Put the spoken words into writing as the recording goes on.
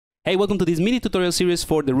Hey, welcome to this mini tutorial series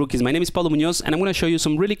for the rookies. My name is Pablo Muñoz, and I'm going to show you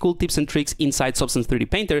some really cool tips and tricks inside Substance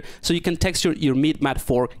 3D Painter so you can texture your mid-mat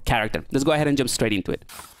 4 character. Let's go ahead and jump straight into it.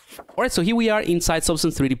 Alright, so here we are inside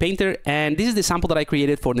Substance 3D Painter, and this is the sample that I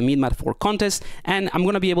created for the mid-mat 4 contest, and I'm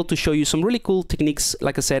going to be able to show you some really cool techniques,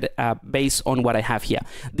 like I said, based on what I have here.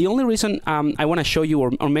 The only reason I want to show you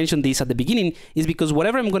or mention this at the beginning is because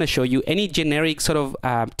whatever I'm going to show you, any generic sort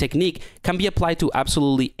of technique can be applied to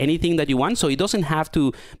absolutely anything that you want, so it doesn't have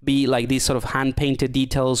to be like these sort of hand-painted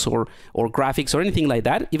details or graphics or anything like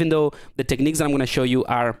that, even though the techniques that I'm going to show you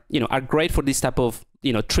are, are great for this type of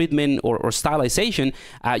treatment or stylization.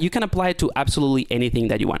 You can apply it to absolutely anything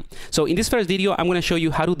that you want. So in this first video, I'm going to show you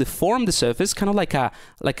how to deform the surface, kind of like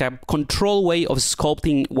a control way of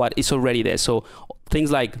sculpting what is already there. So things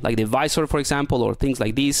like the visor, for example, or things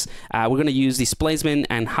like this. We're going to use displacement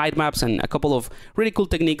and height maps and a couple of really cool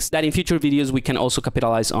techniques that in future videos we can also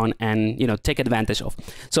capitalize on and take advantage of.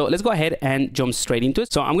 So let's go ahead and jump straight into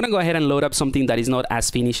it. So I'm going to go ahead and load up something that is not as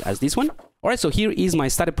finished as this one. All right, so here is my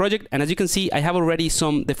started project, and as you can see, I have already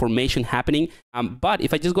some deformation happening. But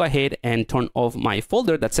if I just go ahead and turn off my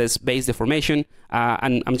folder that says base deformation,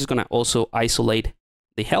 and I'm just gonna also isolate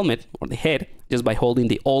the helmet or the head just by holding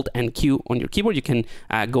the Alt and Q on your keyboard. You can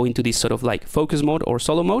go into this sort of like focus mode or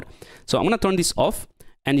solo mode. So I'm gonna turn this off,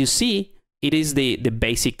 and you see it is the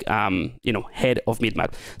basic head of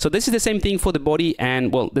mid-mat. So this is the same thing for the body,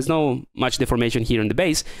 and well, there's no much deformation here in the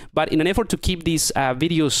base, but in an effort to keep these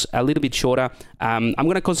videos a little bit shorter, I'm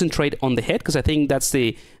gonna concentrate on the head because I think that's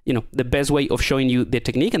the best way of showing you the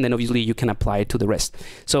technique, and then obviously you can apply it to the rest.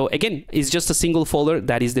 So again, it's just a single folder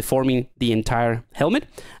that is deforming the entire helmet,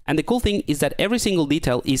 and the cool thing is that every single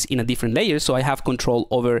detail is in a different layer, so I have control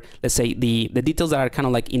over, let's say, the details that are kind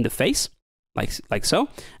of like in the face, like so,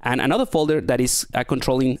 and another folder that is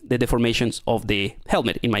controlling the deformations of the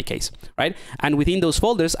helmet in my case, right? And within those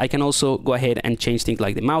folders, I can also go ahead and change things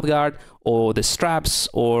like the mouth guard or the straps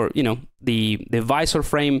or the visor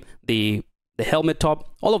frame, the helmet top,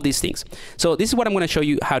 all of these things. So this is what I'm going to show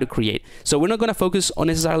you how to create. So we're not going to focus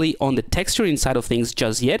necessarily on the texture inside of things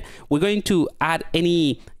just yet. We're going to add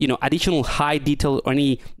any additional height detail or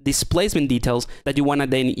any displacement details that you want to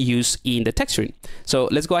then use in the texturing. So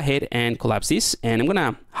let's go ahead and collapse this, and I'm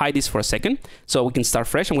going to hide this for a second so we can start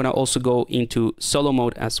fresh. I'm going to also go into solo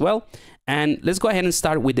mode as well. And let's go ahead and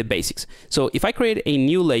start with the basics. So if I create a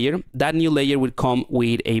new layer, that new layer would come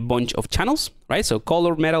with a bunch of channels, right? So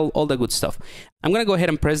color, metal, all the good stuff. I'm going to go ahead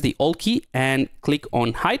and press the Alt key and click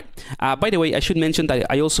on hide. By the way, I should mention that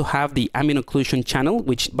I also have the ambient occlusion channel,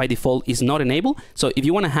 which by default is not enabled. So if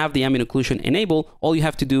you want to have the ambient occlusion enabled, all you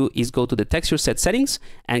have to do is go to the texture set settings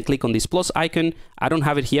and click on this plus icon. I don't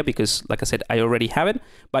have it here because, like I said, I already have it,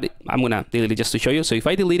 but I'm going to delete it just to show you. So if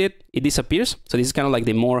I delete it, it disappears. So this is kind of like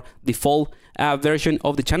the more default version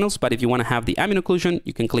of the channels. But if you want to have the ambient occlusion,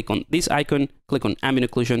 you can click on this icon, click on ambient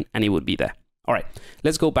occlusion, and it would be there. All right,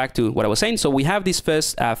 let's go back to what I was saying. So we have this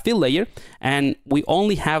first fill layer, and we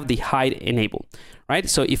only have the hide enabled, right?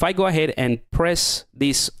 So if I go ahead and press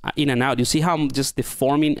this in and out, you see how I'm just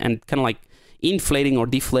deforming and kind of like inflating or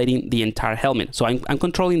deflating the entire helmet. So I'm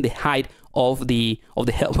controlling the height of the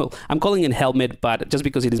helmet. I'm calling it helmet, but just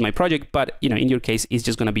because it is my project, but in your case, it's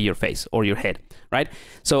just gonna be your face or your head, right?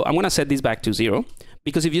 So I'm gonna set this back to 0.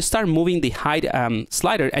 Because if you start moving the height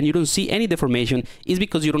slider and you don't see any deformation, it's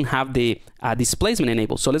because you don't have the displacement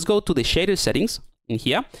enabled. So let's go to the shader settings in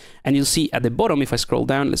here, and you'll see at the bottom, if I scroll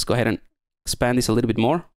down, let's go ahead and expand this a little bit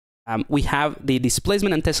more. We have the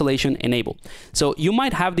displacement and tessellation enabled. So you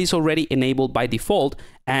might have this already enabled by default,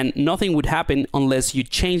 and nothing would happen unless you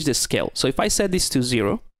change the scale. So if I set this to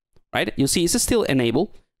 0, right, you'll see it's still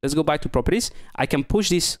enabled. Let's go back to properties. I can push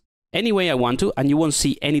this any way I want to, and you won't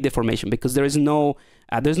see any deformation because there's no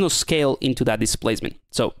scale into that displacement.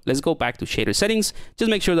 So let's go back to shader settings. Just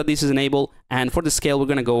make sure that this is enabled, and for the scale, we're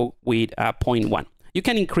gonna go with 0.1. You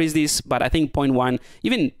can increase this, but I think 0.1,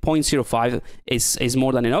 even 0.05 is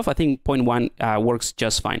more than enough. I think 0.1 works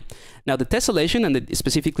just fine. Now the tessellation and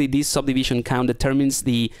specifically this subdivision count determines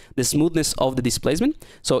the smoothness of the displacement.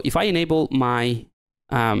 So if I enable my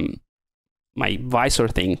my visor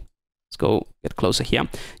thing, let's go get closer here.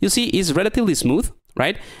 You'll see it's relatively smooth,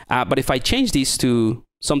 right? But if I change this to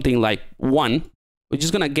something like 1, we're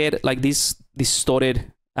just gonna get like this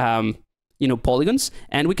distorted, polygons.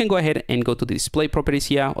 And we can go ahead and go to the display properties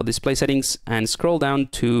here or display settings and scroll down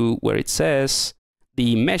to where it says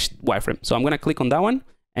the mesh wireframe. So I'm gonna click on that one,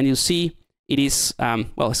 and you'll see it is,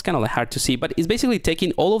 well, it's kind of like hard to see, but it's basically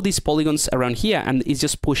taking all of these polygons around here and it's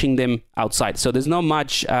just pushing them outside. So there's not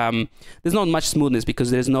much smoothness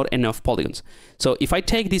because there's not enough polygons. So if I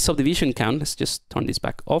take this subdivision count, let's just turn this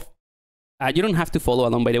back off. You don't have to follow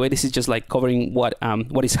along, by the way. This is just like covering what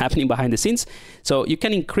is happening behind the scenes. So you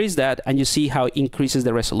can increase that, and you see how it increases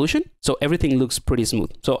the resolution. So everything looks pretty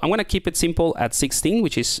smooth. So I'm going to keep it simple at 16,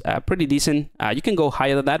 which is pretty decent. You can go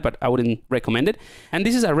higher than that, but I wouldn't recommend it. And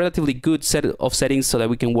this is a relatively good set of settings so that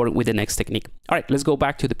we can work with the next technique. All right, let's go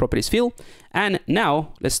back to the properties field. And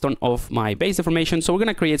now let's turn off my base deformation. So we're going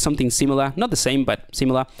to create something similar, not the same, but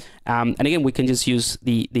similar. And again, we can just use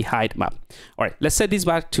the height map. All right, let's set this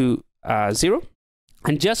back to 0.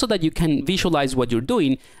 And just so that you can visualize what you're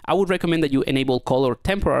doing, I would recommend that you enable color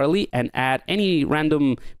temporarily and add any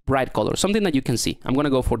random bright color, something that you can see. I'm going to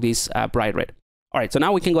go for this bright red. All right, so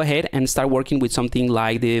now we can go ahead and start working with something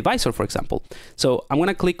like the visor, for example. So I'm going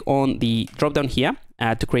to click on the drop down here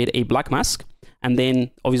to create a black mask. And then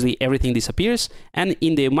obviously everything disappears. And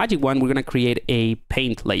in the magic one, we're going to create a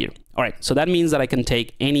paint layer. All right, so that means that I can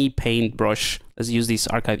take any paint brush. Let's use this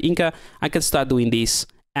archive Inca. I can start doing this,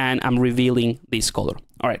 and I'm revealing this color.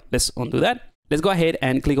 All right, let's undo that. Let's go ahead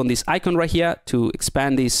and click on this icon right here to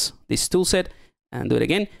expand this tool set and do it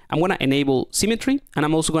again. I'm going to enable symmetry, and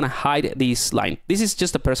I'm also going to hide this line. This is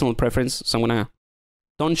just a personal preference, so I'm going to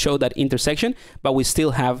don't show that intersection, but we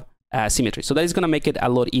still have symmetry. So that is going to make it a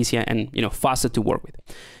lot easier and faster to work with.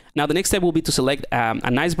 Now the next step will be to select a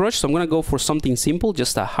nice brush. So I'm going to go for something simple,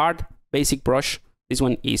 just a hard basic brush. This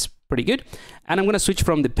one is pretty good. And I'm going to switch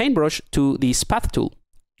from the paintbrush to this path tool.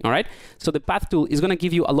 All right, so the path tool is going to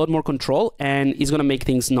give you a lot more control and is going to make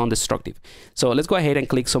things non-destructive. So let's go ahead and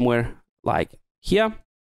click somewhere like here,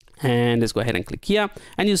 and let's go ahead and click here,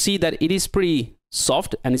 and you see that it is pretty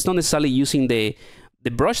soft, and it's not necessarily using the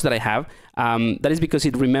brush that I have. That is because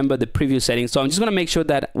it remembered the previous settings. So I'm just going to make sure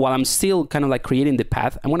that while I'm still kind of like creating the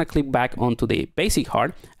path, I'm going to click back onto the basic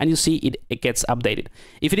hard, and you see it gets updated.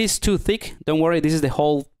 If it is too thick, don't worry. This is the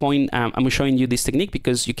whole point. I'm showing you this technique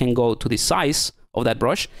because you can go to the size of that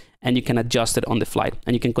brush and you can adjust it on the fly,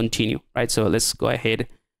 and you can continue, right? So let's go ahead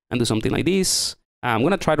and do something like this. I'm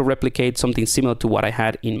going to try to replicate something similar to what I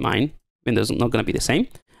had in mind, and it's not going to be the same.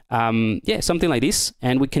 Yeah, something like this,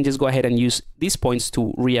 and we can just go ahead and use these points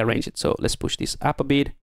to rearrange it. So let's push this up a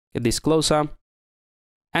bit, get this closer.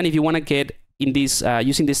 And if you want to get in this,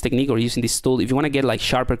 using this technique or using this tool, if you want to get like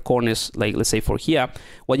sharper corners, like let's say for here,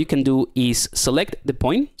 what you can do is select the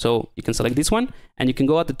point. So you can select this one, and you can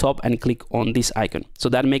go at the top and click on this icon. So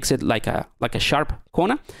that makes it like a sharp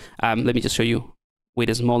corner. Let me just show you with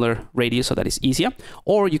a smaller radius so that it's easier.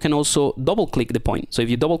 Or you can also double click the point. So if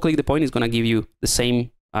you double click the point, it's going to give you the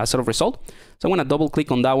same sort of result. So I'm going to double click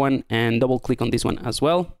on that one and double click on this one as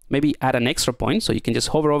well. Maybe add an extra point. So you can just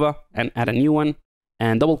hover over and add a new one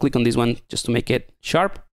and double click on this one just to make it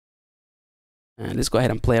sharp. And let's go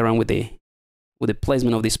ahead and play around with the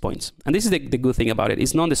placement of these points. And this is the good thing about it.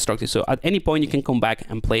 It's non-destructive. So at any point you can come back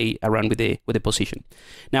and play around with the position.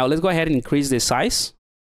 Now let's go ahead and increase the size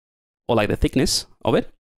or like the thickness of it.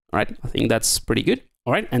 All right, I think that's pretty good.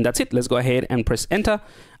 All right, and that's it. Let's go ahead and press enter.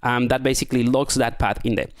 That basically locks that path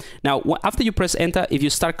in there. Now, after you press enter, if you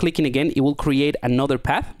start clicking again, it will create another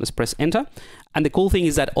path. Let's press enter. And the cool thing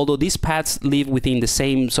is that although these paths live within the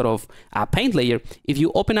same sort of paint layer, if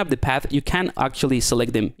you open up the path, you can actually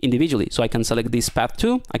select them individually. So I can select this path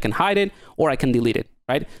too, I can hide it, or I can delete it,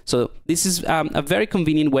 right? So this is a very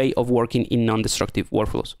convenient way of working in non-destructive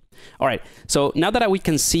workflows. All right, so now that we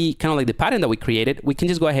can see kind of like the pattern that we created, we can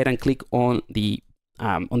just go ahead and click on the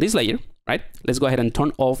on this layer, right? Let's go ahead and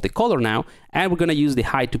turn off the color now, and we're going to use the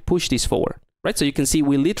height to push this forward, right? So you can see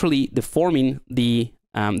we're literally deforming the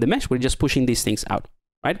mesh. We're just pushing these things out,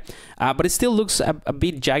 right? But it still looks a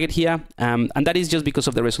bit jagged here, and that is just because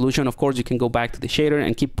of the resolution. Of course, you can go back to the shader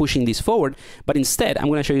and keep pushing this forward, but instead, I'm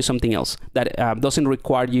going to show you something else that doesn't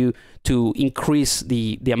require you to increase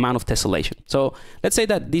the amount of tessellation. So let's say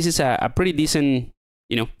that this is a pretty decent,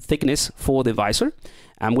 thickness for the visor.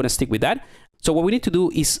 I'm going to stick with that. So what we need to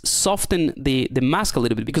do is soften the mask a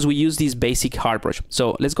little bit because we use this basic hard brush.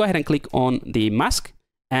 So let's go ahead and click on the mask.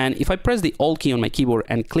 And if I press the Alt key on my keyboard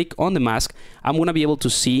and click on the mask, I'm going to be able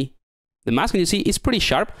to see the mask. And you see it's pretty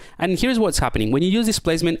sharp. And here's what's happening. When you use this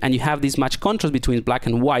placement and you have this much contrast between black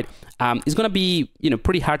and white, it's going to be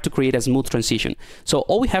pretty hard to create a smooth transition. So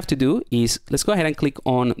all we have to do is let's go ahead and click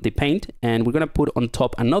on the paint, and we're going to put on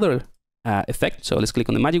top another effect. So let's click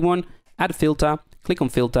on the magic one, add filter, click on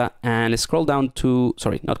filter, and let's scroll down to,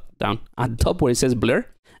 sorry, not down, at the top where it says blur.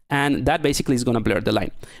 And that basically is going to blur the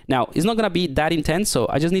line. Now, it's not going to be that intense, so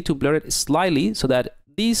I just need to blur it slightly so that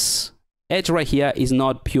this edge right here is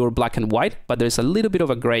not pure black and white, but there's a little bit of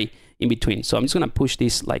a gray in between. So I'm just going to push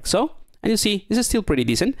this like so. And you see, this is still pretty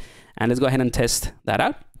decent. And let's go ahead and test that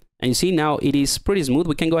out. And you see now it is pretty smooth.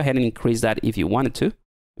 We can go ahead and increase that if you wanted to.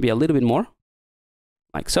 Maybe a little bit more,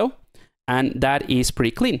 like so. and that is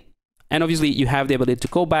pretty clean. And obviously you have the ability to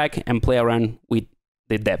go back and play around with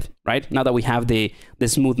the depth, right? Now that we have the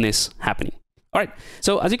smoothness happening. All right,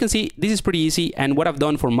 so as you can see, this is pretty easy. And what I've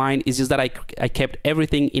done for mine is just that I kept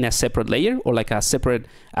everything in a separate layer or like a separate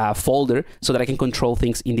folder so that I can control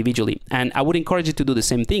things individually. And I would encourage you to do the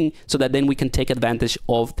same thing so that then we can take advantage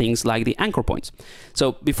of things like the anchor points. So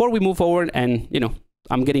before we move forward, and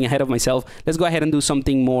I'm getting ahead of myself, let's go ahead and do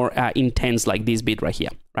something more intense like this bit right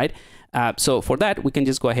here, right? So for that, we can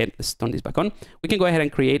just go ahead, let's turn this back on. We can go ahead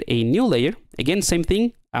and create a new layer. Again, same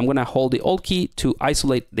thing. I'm going to hold the Alt key to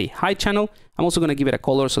isolate the hide channel. I'm also going to give it a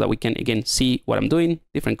color so that we can, again, see what I'm doing.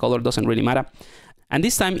 Different color doesn't really matter. And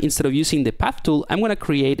this time, instead of using the path tool, I'm going to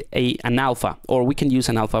create an alpha, or we can use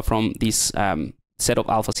an alpha from this set of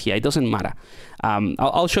alphas here. It doesn't matter.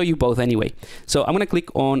 I'll show you both anyway. So I'm going to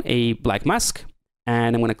click on a black mask.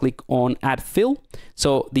 And I'm going to click on add fill.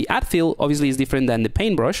 So the add fill obviously is different than the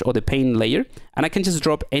paintbrush or the paint layer. And I can just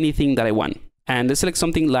drop anything that I want. And let's select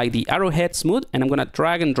something like the arrowhead smooth. And I'm going to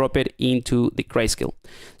drag and drop it into the grayscale.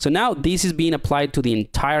 So now this is being applied to the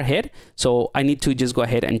entire head. So I need to just go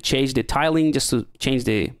ahead and change the tiling just to change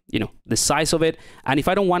the, the size of it. And if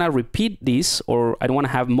I don't want to repeat this, or I don't want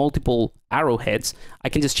to have multiple arrowheads, I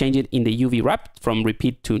can just change it in the UV wrap from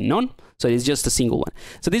repeat to none. So it's just a single one.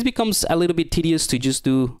 So this becomes a little bit tedious to just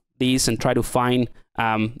do this and try to find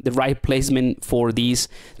the right placement for these.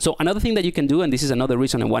 So another thing that you can do, and this is another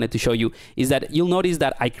reason I wanted to show you, is that you'll notice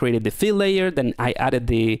that I created the fill layer, then I added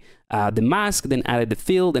the mask, then added the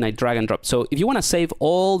fill, then I drag and drop. So if you want to save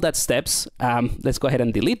all that steps, let's go ahead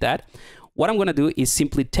and delete that. What I'm going to do is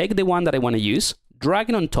simply take the one that I want to use, drag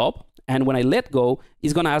it on top, and when I let go,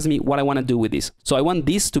 it's going to ask me what I want to do with this. So I want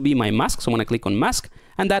this to be my mask. So I'm going to click on mask,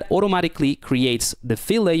 and that automatically creates the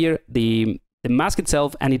fill layer, the mask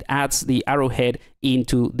itself, and it adds the arrowhead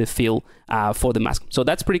into the fill for the mask. So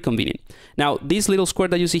that's pretty convenient. Now, this little square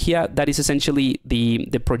that you see here, that is essentially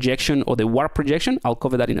the projection or the warp projection. I'll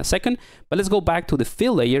cover that in a second. But let's go back to the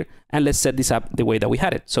fill layer and let's set this up the way that we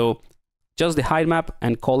had it. So just the height map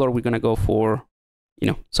and color, we're going to go for,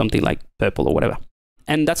 something like purple or whatever.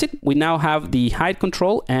 And that's it. We now have the height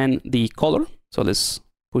control and the color. So let's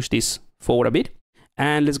push this forward a bit.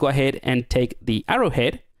 And let's go ahead and take the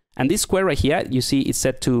arrowhead. And this square right here, you see it's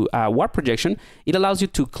set to warp projection. It allows you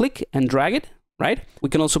to click and drag it, right? We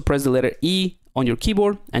can also press the letter E on your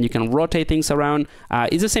keyboard and you can rotate things around.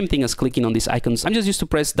 It's the same thing as clicking on these icons. I'm just used to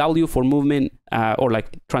press W for movement or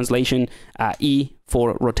like translation, E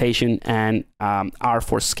for rotation, and R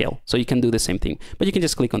for scale. So you can do the same thing, but you can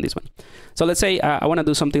just click on this one. So let's say I want to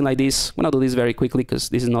do something like this. I'm going to do this very quickly because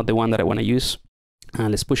this is not the one that I want to use.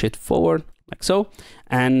 Let's push it forward like so.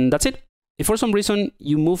 And that's it. If for some reason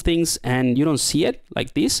you move things and you don't see it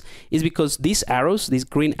like this, is because these arrows, these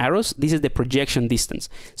green arrows, this is the projection distance.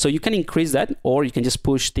 So you can increase that, or you can just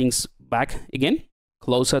push things back again,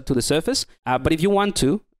 closer to the surface. But if you want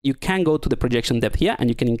to, you can go to the projection depth here and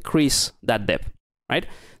you can increase that depth, right?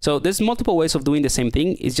 So there's multiple ways of doing the same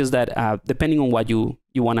thing. It's just that depending on what you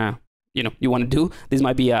want to do, this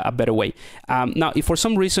might be a better way. Now, if for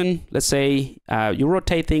some reason, let's say you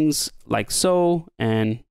rotate things like so,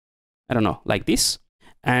 and I don't know, like this.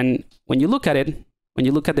 And when you look at it, when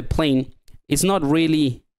you look at the plane, it's not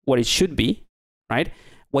really what it should be, right?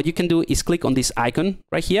 What you can do is click on this icon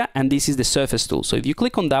right here, and this is the surface tool. So if you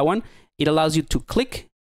click on that one, it allows you to click,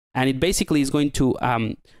 and it basically is going to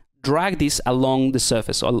drag this along the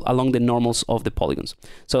surface, or along the normals of the polygons.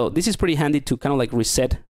 So this is pretty handy to kind of like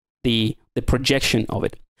reset the projection of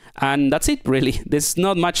it. And that's it, really. There's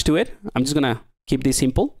not much to it. I'm just gonna keep this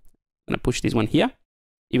simple. I'm gonna push this one here,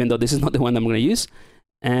 even though this is not the one I'm going to use.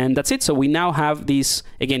 And that's it. So we now have this,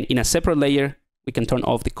 again, in a separate layer. We can turn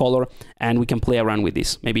off the color and we can play around with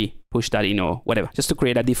this. Maybe push that in or whatever, just to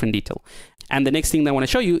create a different detail. And the next thing that I want to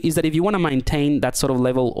show you is that if you want to maintain that sort of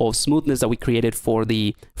level of smoothness that we created for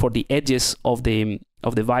the edges of the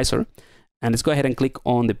visor, and let's go ahead and click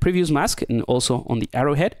on the previous mask and also on the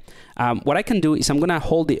arrowhead. What I can do is I'm going to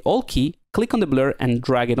hold the Alt key, click on the blur, and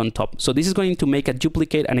drag it on top. So this is going to make an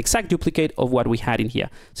exact duplicate of what we had in here.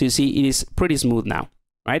 So you see it is pretty smooth now,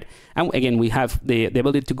 right? And again, we have the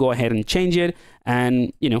ability to go ahead and change it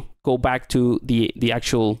and, go back to the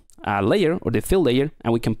actual layer or the fill layer,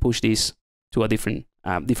 and we can push this to a different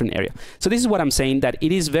area. So this is what I'm saying, that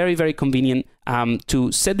it is very, very convenient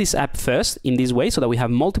to set this up first in this way so that we have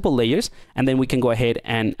multiple layers, and then we can go ahead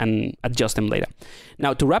and adjust them later.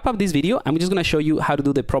 Now, to wrap up this video, I'm just going to show you how to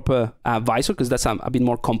do the proper visor, because that's a bit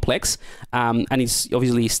more complex, and it's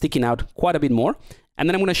obviously sticking out quite a bit more. And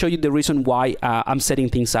then I'm going to show you the reason why I'm setting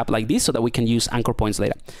things up like this so that we can use anchor points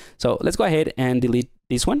later. So let's go ahead and delete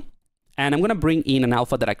this one. And I'm going to bring in an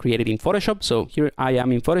alpha that I created in Photoshop. So here I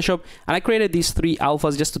am in Photoshop, and I created these 3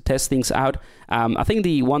 alphas just to test things out. I think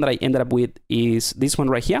the one that I ended up with is this one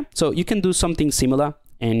right here. So you can do something similar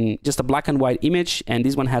and just a black and white image, and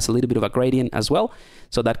this one has a little bit of a gradient as well,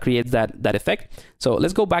 so that creates that effect. So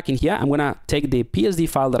let's go back in here. I'm gonna take the PSD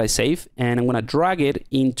file that I saved, and I'm gonna drag it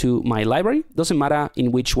into my library. Doesn't matter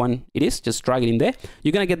in which one it is, just drag it in there.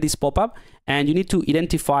 You're gonna get this pop-up, and you need to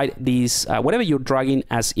identify these whatever you're dragging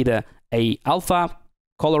as either a alpha,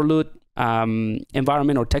 color loot,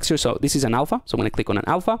 environment, or texture. So this is an alpha, so I'm going to click on an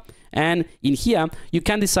alpha, and in here you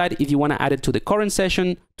can decide if you want to add it to the current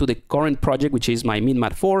session, to the current project, which is my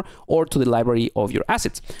MidMat 4, or to the library of your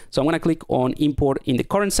assets. So I'm going to click on import in the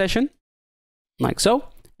current session, like so,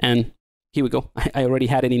 and here we go. I already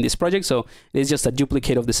had it in this project, so it's just a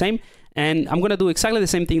duplicate of the same, and I'm going to do exactly the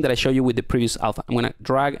same thing that I showed you with the previous alpha. I'm going to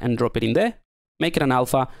drag and drop it in there, make it an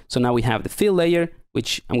alpha. So now we have the fill layer,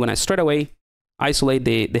 which I'm going to straight away isolate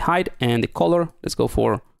the height and the color. Let's go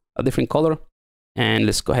for a different color, and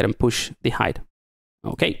let's go ahead and push the height.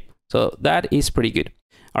 Okay, so that is pretty good.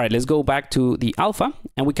 All right, let's go back to the alpha,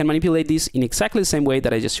 and we can manipulate this in exactly the same way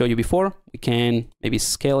that I just showed you before. We can maybe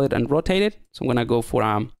scale it and rotate it. So I'm going to go for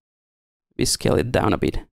maybe scale it down a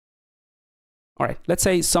bit. All right, let's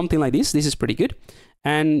say something like this. This is pretty good.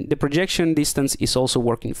 And the projection distance is also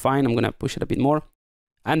working fine. I'm going to push it a bit more.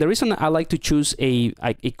 And the reason I like to choose a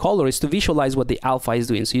color is to visualize what the alpha is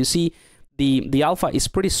doing. So you see the alpha is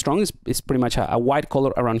pretty strong. It's pretty much a white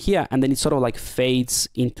color around here, and then it sort of like fades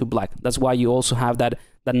into black. That's why you also have that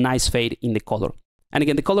nice fade in the color. And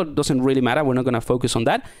again, the color doesn't really matter. We're not going to focus on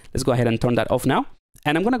that. Let's go ahead and turn that off now.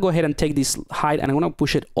 And I'm going to go ahead and take this height, and I'm going to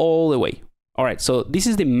push it all the way. All right, so this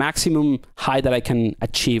is the maximum height that I can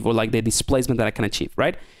achieve, or like the displacement that I can achieve,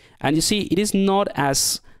 right? And you see, it is not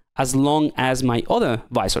as long as my other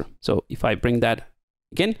visor. So if I bring that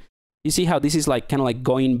again, you see how this is like kind of like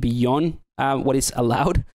going beyond what is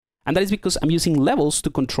allowed. And that is because I'm using levels to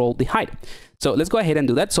control the height. So let's go ahead and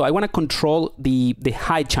do that. So I want to control the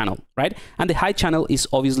height channel, right? And the height channel is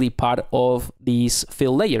obviously part of this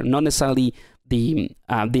fill layer, not necessarily the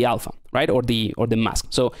alpha, right? Or the mask.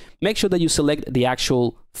 So make sure that you select the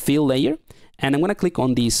actual fill layer. And I'm going to click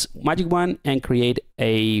on this magic wand and create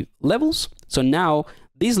a levels. So now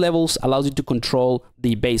these levels allows you to control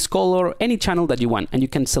the base color, any channel that you want, and you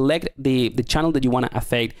can select the channel that you want to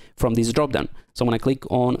affect from this dropdown. So I'm going to click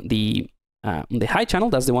on the high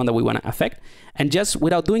channel. That's the one that we want to affect, and just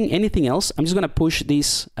without doing anything else, I'm just going to push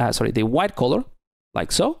this, the white color,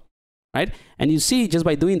 like so, right? And you see, just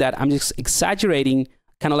by doing that, I'm just exaggerating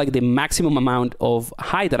kind of like the maximum amount of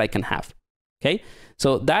height that I can have. Okay,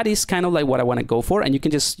 so that is kind of like what I want to go for, and you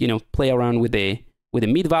can just play around with the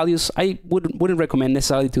mid values. I wouldn't recommend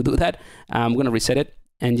necessarily to do that. I'm going to reset it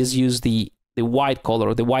and just use the white color,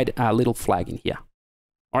 or the white little flag in here.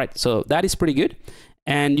 All right, so that is pretty good.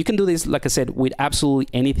 And you can do this, like I said, with absolutely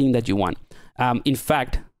anything that you want. In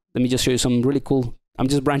fact, let me just show you some really cool, I'm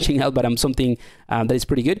just branching out, but I'm something that is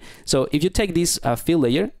pretty good. So if you take this fill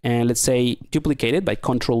layer and let's say duplicate it by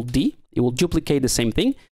Control D, it will duplicate the same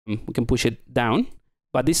thing. We can push it down.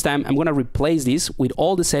 But this time I'm going to replace this with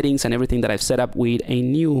all the settings and everything that I've set up with a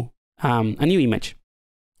new image.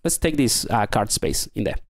 Let's take this card space in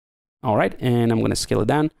there. All right, and I'm going to scale it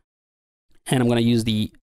down, and I'm going to use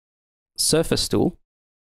the surface tool.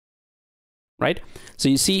 Right, so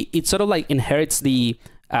you see it sort of like inherits the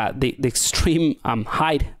extreme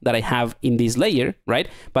height that I have in this layer, right?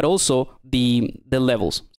 But also the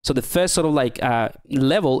levels. So the first sort of like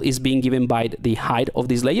level is being given by the height of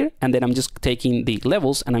this layer, and then I'm just taking the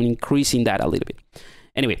levels and I'm increasing that a little bit.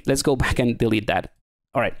 Anyway, let's go back and delete that.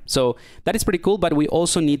 All right, so that is pretty cool, but we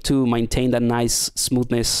also need to maintain that nice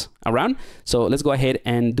smoothness around. So let's go ahead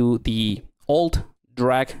and do the Alt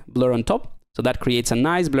drag blur on top. So that creates a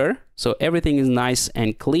nice blur. So everything is nice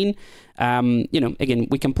and clean. Again,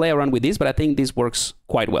 we can play around with this, but I think this works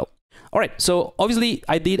quite well. All right, so obviously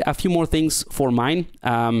I did a few more things for mine.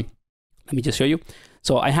 Let me just show you.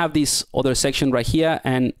 So I have this other section right here,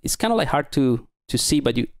 and it's kind of like hard to see,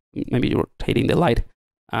 but maybe you're rotating the light.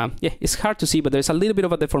 Yeah, it's hard to see, but there's a little bit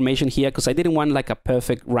of a deformation here because I didn't want like a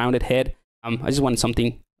perfect rounded head. I just wanted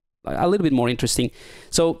something a little bit more interesting.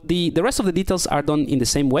 So the rest of the details are done in the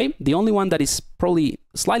same way. The only one that is probably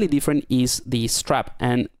slightly different is the strap,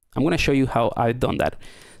 and I'm going to show you how I've done that.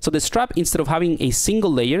 So the strap, instead of having a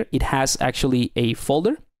single layer, it has actually a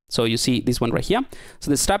folder. So you see this one right here. So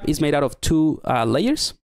the strap is made out of 2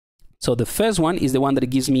 layers. So the first one is the one that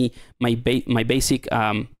gives me my basic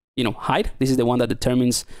height. This is the one that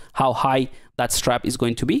determines how high that strap is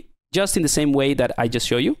going to be, just in the same way that I just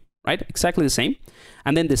showed you, right? Exactly the same.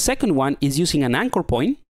 And then the second one is using an anchor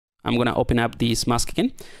point I'm going to open up this mask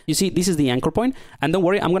again. You see, this is the anchor point. And don't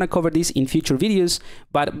worry, I'm going to cover this in future videos.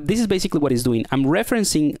 But this is basically what it's doing. I'm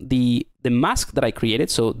referencing the mask that I created.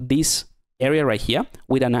 So this area right here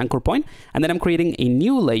with an anchor point. And then I'm creating a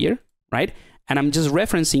new layer, right? And I'm just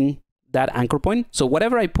referencing that anchor point. So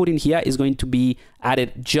whatever I put in here is going to be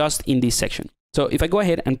added just in this section. So if I go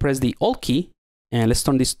ahead and press the Alt key, and let's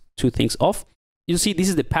turn these two things off, you see this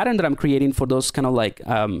is the pattern that I'm creating for those kind of like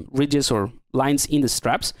ridges or lines in the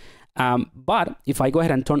straps. But if I go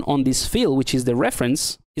ahead and turn on this fill, which is the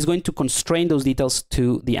reference, is going to constrain those details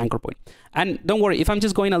to the anchor point. And don't worry, if I'm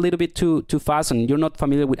just going a little bit too fast and you're not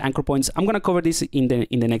familiar with anchor points, I'm going to cover this in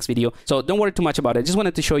the next video. So don't worry too much about it. I just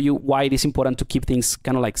wanted to show you why it is important to keep things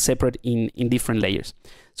kind of like separate in different layers.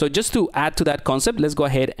 So just to add to that concept, let's go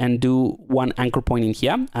ahead and do one anchor point in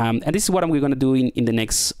here. And this is what we're going to do in the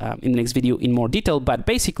next video in more detail. But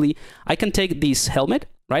basically, I can take this helmet,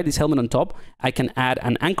 right? This helmet on top. I can add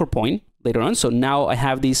an anchor point later on. So now I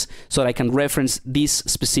have this so that I can reference this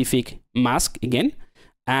specific mask again.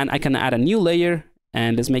 And I can add a new layer,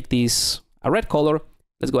 and let's make this a red color.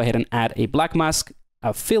 Let's go ahead and add a black mask,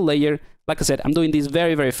 a fill layer. Like I said, I'm doing this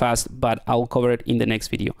very, very fast, but I'll cover it in the next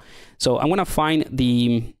video. So I'm going to find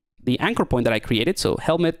the anchor point that I created. So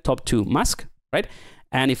helmet top to mask, right?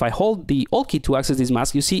 And if I hold the Alt key to access this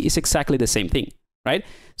mask, you see it's exactly the same thing, right?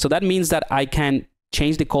 So that means that I can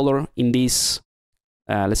change the color in this,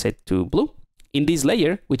 let's say to blue, in this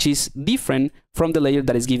layer, which is different from the layer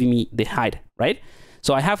that is giving me the hide, right?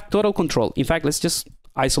 So I have total control. In fact, let's just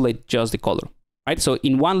isolate just the color, right? So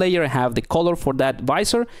in one layer, I have the color for that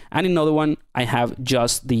visor, and in another one, I have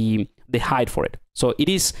just the hide for it. So it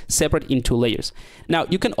is separate in two layers. Now,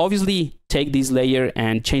 you can obviously take this layer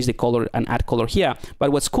and change the color and add color here.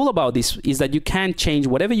 But what's cool about this is that you can change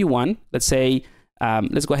whatever you want. Let's say,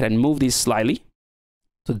 let's go ahead and move this slightly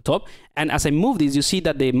to the top. And as I move this, you see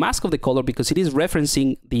that the mask of the color, because it is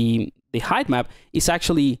referencing the hide map, is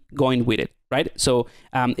actually going with it, right? So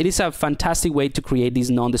it is a fantastic way to create this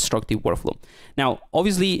non-destructive workflow. Now,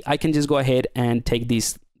 obviously, I can just go ahead and take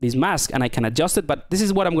this mask and I can adjust it, but this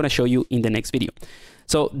is what I'm going to show you in the next video.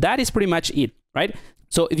 So that is pretty much it, right?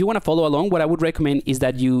 So if you want to follow along, what I would recommend is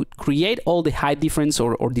that you create all the height difference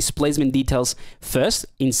or displacement details first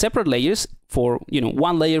in separate layers for,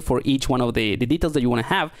 one layer for each one of the details that you want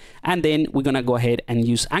to have. And then we're going to go ahead and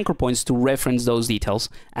use anchor points to reference those details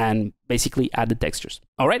and basically add the textures.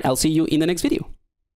 All right, I'll see you in the next video.